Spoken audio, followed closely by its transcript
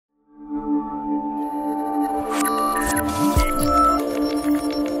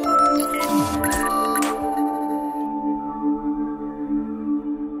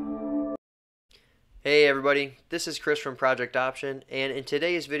everybody, this is Chris from Project Option, and in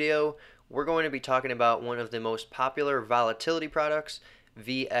today's video we're going to be talking about one of the most popular volatility products,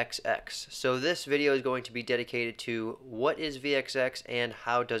 VXX. So this video is going to be dedicated to what is VXX and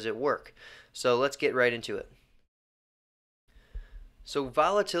how does it work. So let's get right into it. So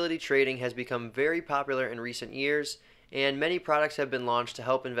volatility trading has become very popular in recent years, and many products have been launched to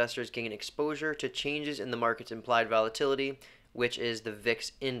help investors gain exposure to changes in the market's implied volatility, which is the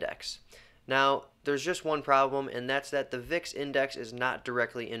VIX Index. Now, there's just one problem, and that's that the VIX Index is not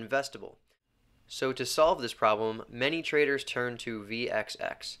directly investable. So to solve this problem, many traders turn to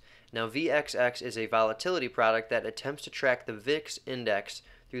VXX. Now, VXX is a volatility product that attempts to track the VIX Index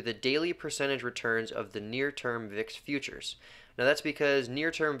through the daily percentage returns of the near-term VIX futures. Now, that's because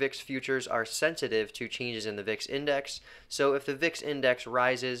near-term VIX futures are sensitive to changes in the VIX Index, so if the VIX Index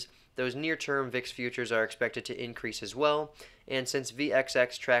rises, those near-term VIX futures are expected to increase as well, and since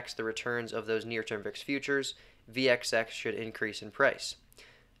VXX tracks the returns of those near-term VIX futures, VXX should increase in price.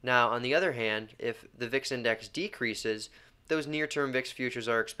 Now, on the other hand, if the VIX Index decreases, those near-term VIX futures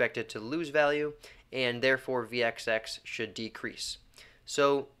are expected to lose value, and therefore VXX should decrease.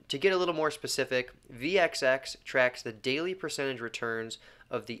 So, to get a little more specific, VXX tracks the daily percentage returns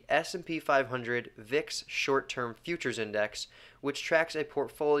of the S&P 500 VIX Short-Term Futures Index, which tracks a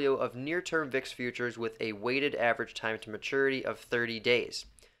portfolio of near-term VIX futures with a weighted average time to maturity of 30 days.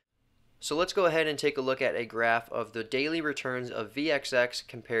 So let's go ahead and take a look at a graph of the daily returns of VXX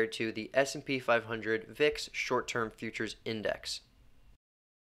compared to the S&P 500 VIX Short-Term Futures Index.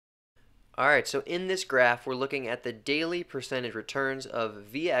 Alright, so in this graph we're looking at the daily percentage returns of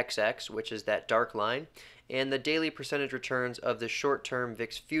VXX, which is that dark line, and the daily percentage returns of the short-term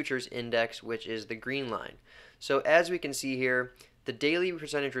VIX Futures Index, which is the green line. So as we can see here, the daily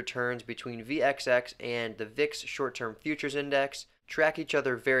percentage returns between VXX and the VIX Short-Term Futures Index track each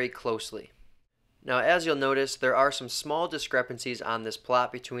other very closely. Now, as you'll notice, there are some small discrepancies on this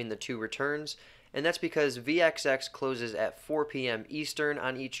plot between the two returns, and that's because VXX closes at 4 p.m. Eastern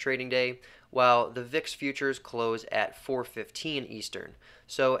on each trading day, while the VIX futures close at 4:15 Eastern.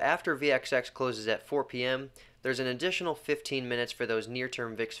 So after VXX closes at 4 p.m., there's an additional 15 minutes for those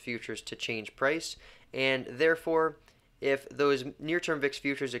near-term VIX futures to change price, and therefore, if those near-term VIX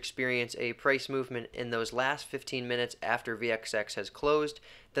futures experience a price movement in those last 15 minutes after VXX has closed,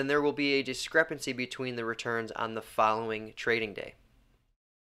 then there will be a discrepancy between the returns on the following trading day.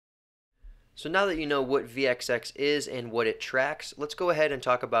 So now that you know what VXX is and what it tracks, let's go ahead and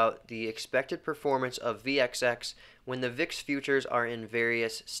talk about the expected performance of VXX when the VIX futures are in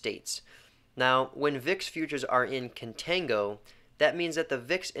various states. Now, when VIX futures are in contango, that means that the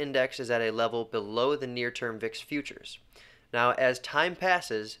VIX Index is at a level below the near-term VIX futures. Now, as time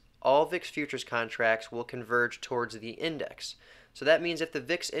passes, all VIX futures contracts will converge towards the index. So that means if the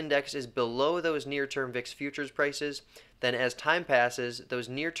VIX Index is below those near-term VIX futures prices, then as time passes, those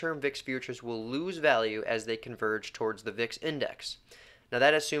near-term VIX futures will lose value as they converge towards the VIX Index. Now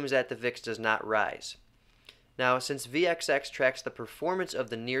that assumes that the VIX does not rise. Now, since VXX tracks the performance of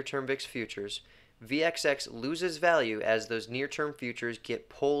the near-term VIX futures, VXX loses value as those near-term futures get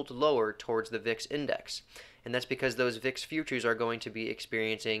pulled lower towards the VIX Index. And that's because those VIX futures are going to be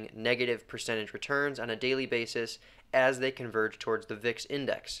experiencing negative percentage returns on a daily basis as they converge towards the VIX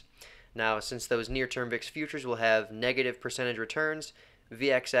Index. Now, since those near-term VIX futures will have negative percentage returns,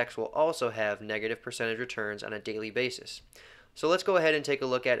 VXX will also have negative percentage returns on a daily basis. So let's go ahead and take a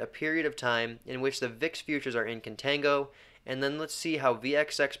look at a period of time in which the VIX futures are in contango, and then let's see how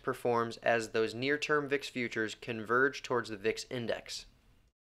VXX performs as those near-term VIX futures converge towards the VIX Index.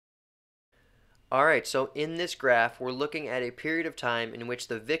 Alright, so in this graph, we're looking at a period of time in which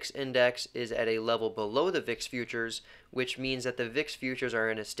the VIX Index is at a level below the VIX futures, which means that the VIX futures are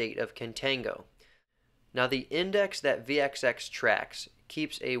in a state of contango. Now, the index that VXX tracks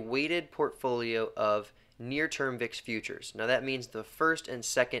keeps a weighted portfolio of near-term VIX futures. Now, that means the first and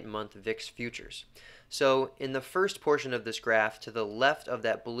second month VIX futures. So, in the first portion of this graph, to the left of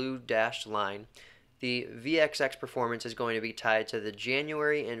that blue dashed line, the VXX performance is going to be tied to the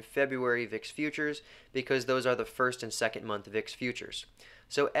January and February VIX futures because those are the first and second month VIX futures.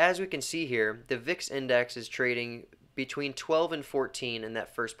 So as we can see here, the VIX Index is trading between 12 and 14 in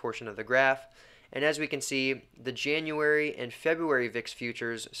that first portion of the graph. And as we can see, the January and February VIX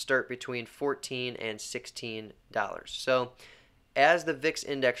futures start between $14 and $16. So as the VIX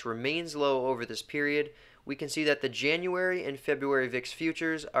Index remains low over this period, we can see that the January and February VIX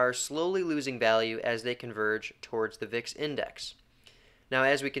futures are slowly losing value as they converge towards the VIX Index. Now,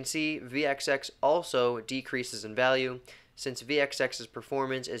 as we can see, VXX also decreases in value since VXX's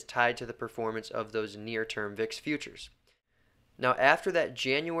performance is tied to the performance of those near-term VIX futures. Now, after that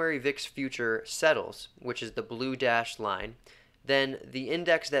January VIX future settles, which is the blue dashed line, then the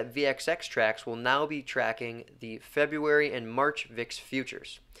index that VXX tracks will now be tracking the February and March VIX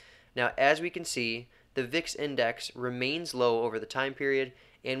futures. Now, as we can see, the VIX index remains low over the time period,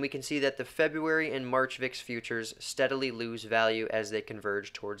 and we can see that the February and March VIX futures steadily lose value as they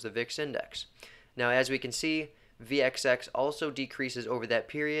converge towards the VIX index. Now, as we can see, VXX also decreases over that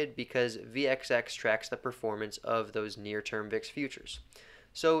period because VXX tracks the performance of those near-term VIX futures.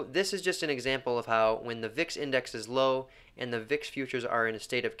 So this is just an example of how when the VIX index is low and the VIX futures are in a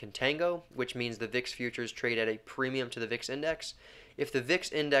state of contango, which means the VIX futures trade at a premium to the VIX index, if the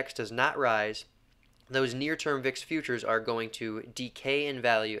VIX index does not rise, those near-term VIX futures are going to decay in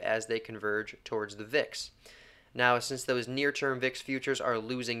value as they converge towards the VIX. Now, since those near-term VIX futures are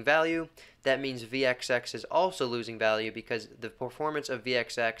losing value, that means VXX is also losing value because the performance of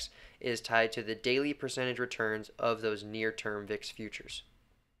VXX is tied to the daily percentage returns of those near-term VIX futures.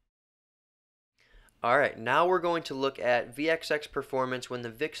 Alright, now we're going to look at VXX performance when the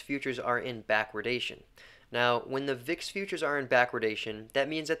VIX futures are in backwardation. Now, when the VIX futures are in backwardation, that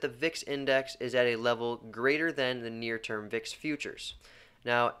means that the VIX index is at a level greater than the near-term VIX futures.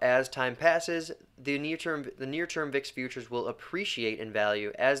 Now, as time passes, the near-term VIX futures will appreciate in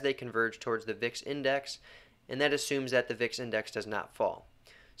value as they converge towards the VIX index, and that assumes that the VIX index does not fall.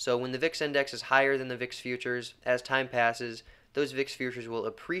 So when the VIX index is higher than the VIX futures, as time passes, those VIX futures will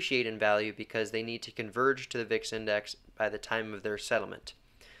appreciate in value because they need to converge to the VIX index by the time of their settlement.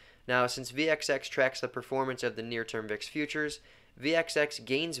 Now, since VXX tracks the performance of the near-term VIX futures, VXX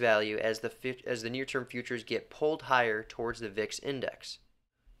gains value as the near-term futures get pulled higher towards the VIX index.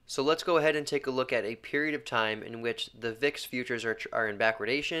 So let's go ahead and take a look at a period of time in which the VIX futures are in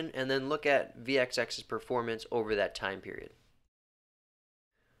backwardation, and then look at VXX's performance over that time period.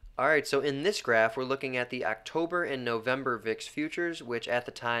 Alright, so in this graph, we're looking at the October and November VIX futures, which at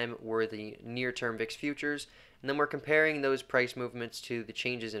the time were the near-term VIX futures, and then we're comparing those price movements to the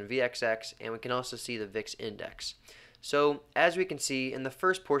changes in VXX, and we can also see the VIX index. So as we can see in the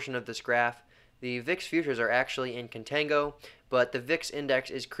first portion of this graph, the VIX futures are actually in contango, but the VIX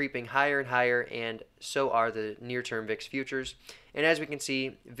index is creeping higher and higher, and so are the near-term VIX futures. And as we can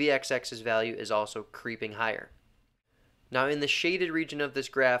see, VXX's value is also creeping higher. Now, in the shaded region of this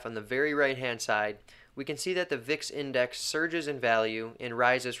graph on the very right-hand side, we can see that the VIX index surges in value and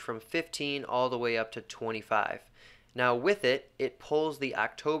rises from 15 all the way up to 25. Now, with it, it pulls the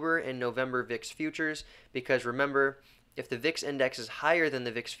October and November VIX futures because remember, if the VIX index is higher than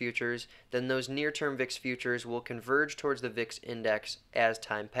the VIX futures, then those near-term VIX futures will converge towards the VIX index as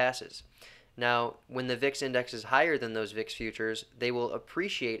time passes. Now, when the VIX index is higher than those VIX futures, they will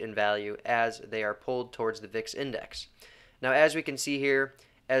appreciate in value as they are pulled towards the VIX index. Now, as we can see here,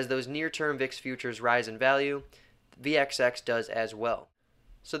 as those near-term VIX futures rise in value, VXX does as well.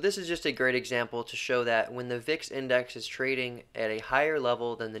 So this is just a great example to show that when the VIX index is trading at a higher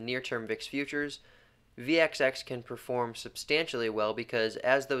level than the near-term VIX futures, VXX can perform substantially well because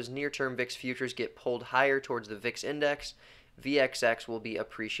as those near-term VIX futures get pulled higher towards the VIX index, VXX will be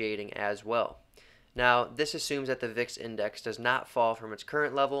appreciating as well. Now, this assumes that the VIX index does not fall from its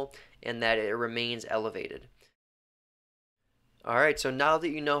current level and that it remains elevated. Alright, so now that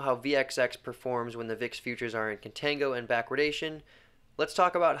you know how VXX performs when the VIX futures are in contango and backwardation, let's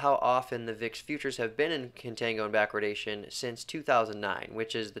talk about how often the VIX futures have been in contango and backwardation since 2009,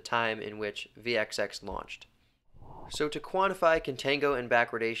 which is the time in which VXX launched. So to quantify contango and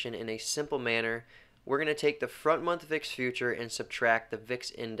backwardation in a simple manner, we're going to take the front month VIX future and subtract the VIX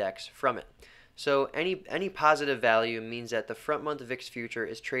index from it. So any positive value means that the front month VIX future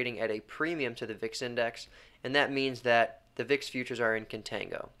is trading at a premium to the VIX index, and that means that the VIX futures are in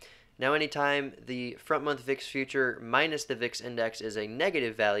contango. Now, anytime the front month VIX future minus the VIX index is a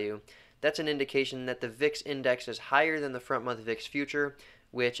negative value, that's an indication that the VIX index is higher than the front month VIX future,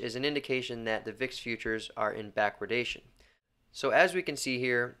 which is an indication that the VIX futures are in backwardation. So as we can see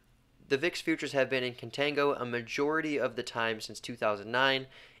here, the VIX futures have been in contango a majority of the time since 2009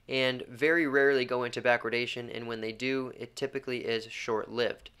 and very rarely go into backwardation, and when they do, it typically is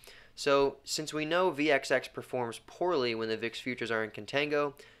short-lived. So since we know VXX performs poorly when the VIX futures are in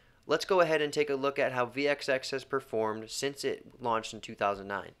contango, let's go ahead and take a look at how VXX has performed since it launched in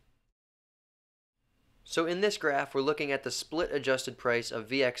 2009. So in this graph, we're looking at the split adjusted price of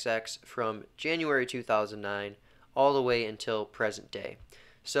VXX from January 2009 all the way until present day.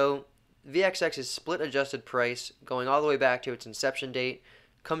 So VXX's split adjusted price going all the way back to its inception date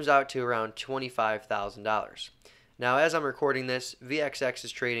comes out to around $25,000. Now, as I'm recording this, VXX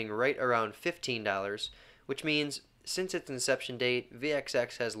is trading right around $15, which means since its inception date,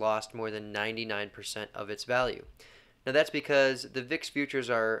 VXX has lost more than 99% of its value. Now that's because the VIX futures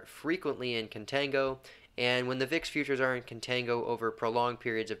are frequently in contango, and when the VIX futures are in contango over prolonged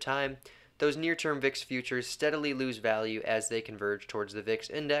periods of time, those near-term VIX futures steadily lose value as they converge towards the VIX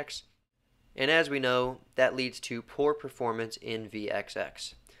index. And as we know, that leads to poor performance in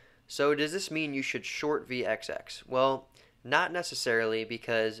VXX. So does this mean you should short VXX? Well, not necessarily,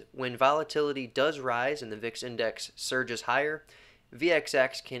 because when volatility does rise and the VIX index surges higher,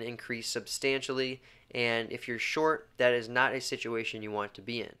 VXX can increase substantially, and if you're short, that is not a situation you want to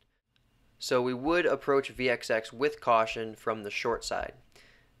be in. So we would approach VXX with caution from the short side.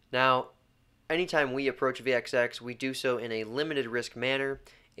 Now, anytime we approach VXX, we do so in a limited risk manner,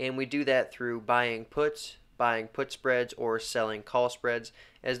 and we do that through buying puts, buying put spreads, or selling call spreads,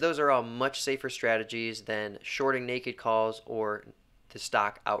 as those are all much safer strategies than shorting naked calls or the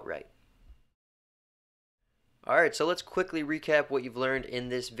stock outright. Alright, so let's quickly recap what you've learned in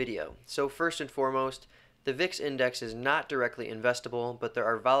this video. So first and foremost, the VIX index is not directly investable, but there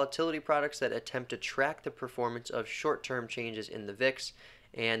are volatility products that attempt to track the performance of short-term changes in the VIX,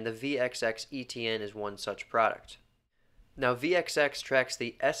 and the VXX ETN is one such product. Now, VXX tracks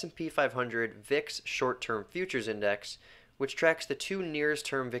the S&P 500 VIX Short-Term Futures Index, which tracks the two nearest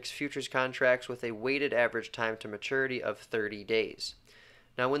term VIX futures contracts with a weighted average time to maturity of 30 days.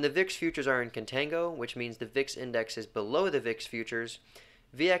 Now, when the VIX futures are in contango, which means the VIX index is below the VIX futures,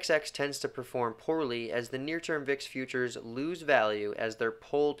 VXX tends to perform poorly as the near-term VIX futures lose value as they're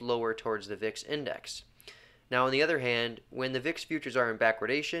pulled lower towards the VIX index. Now, on the other hand, when the VIX futures are in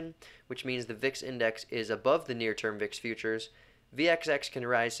backwardation, which means the VIX index is above the near-term VIX futures, VXX can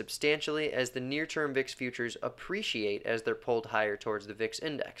rise substantially as the near-term VIX futures appreciate as they're pulled higher towards the VIX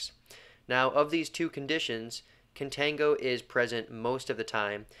index. Now, of these two conditions, contango is present most of the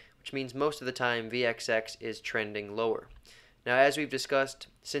time, which means most of the time VXX is trending lower. Now, as we've discussed,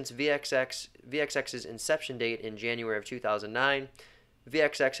 since VXX's inception date in January of 2009,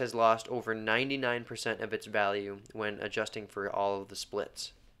 VXX has lost over 99% of its value when adjusting for all of the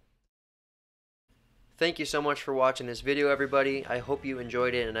splits. Thank you so much for watching this video, everybody. I hope you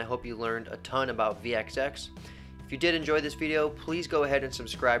enjoyed it, and I hope you learned a ton about VXX. If you did enjoy this video, please go ahead and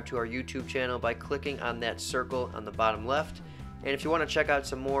subscribe to our YouTube channel by clicking on that circle on the bottom left. And if you want to check out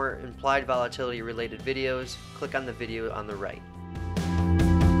some more implied volatility related videos, click on the video on the right.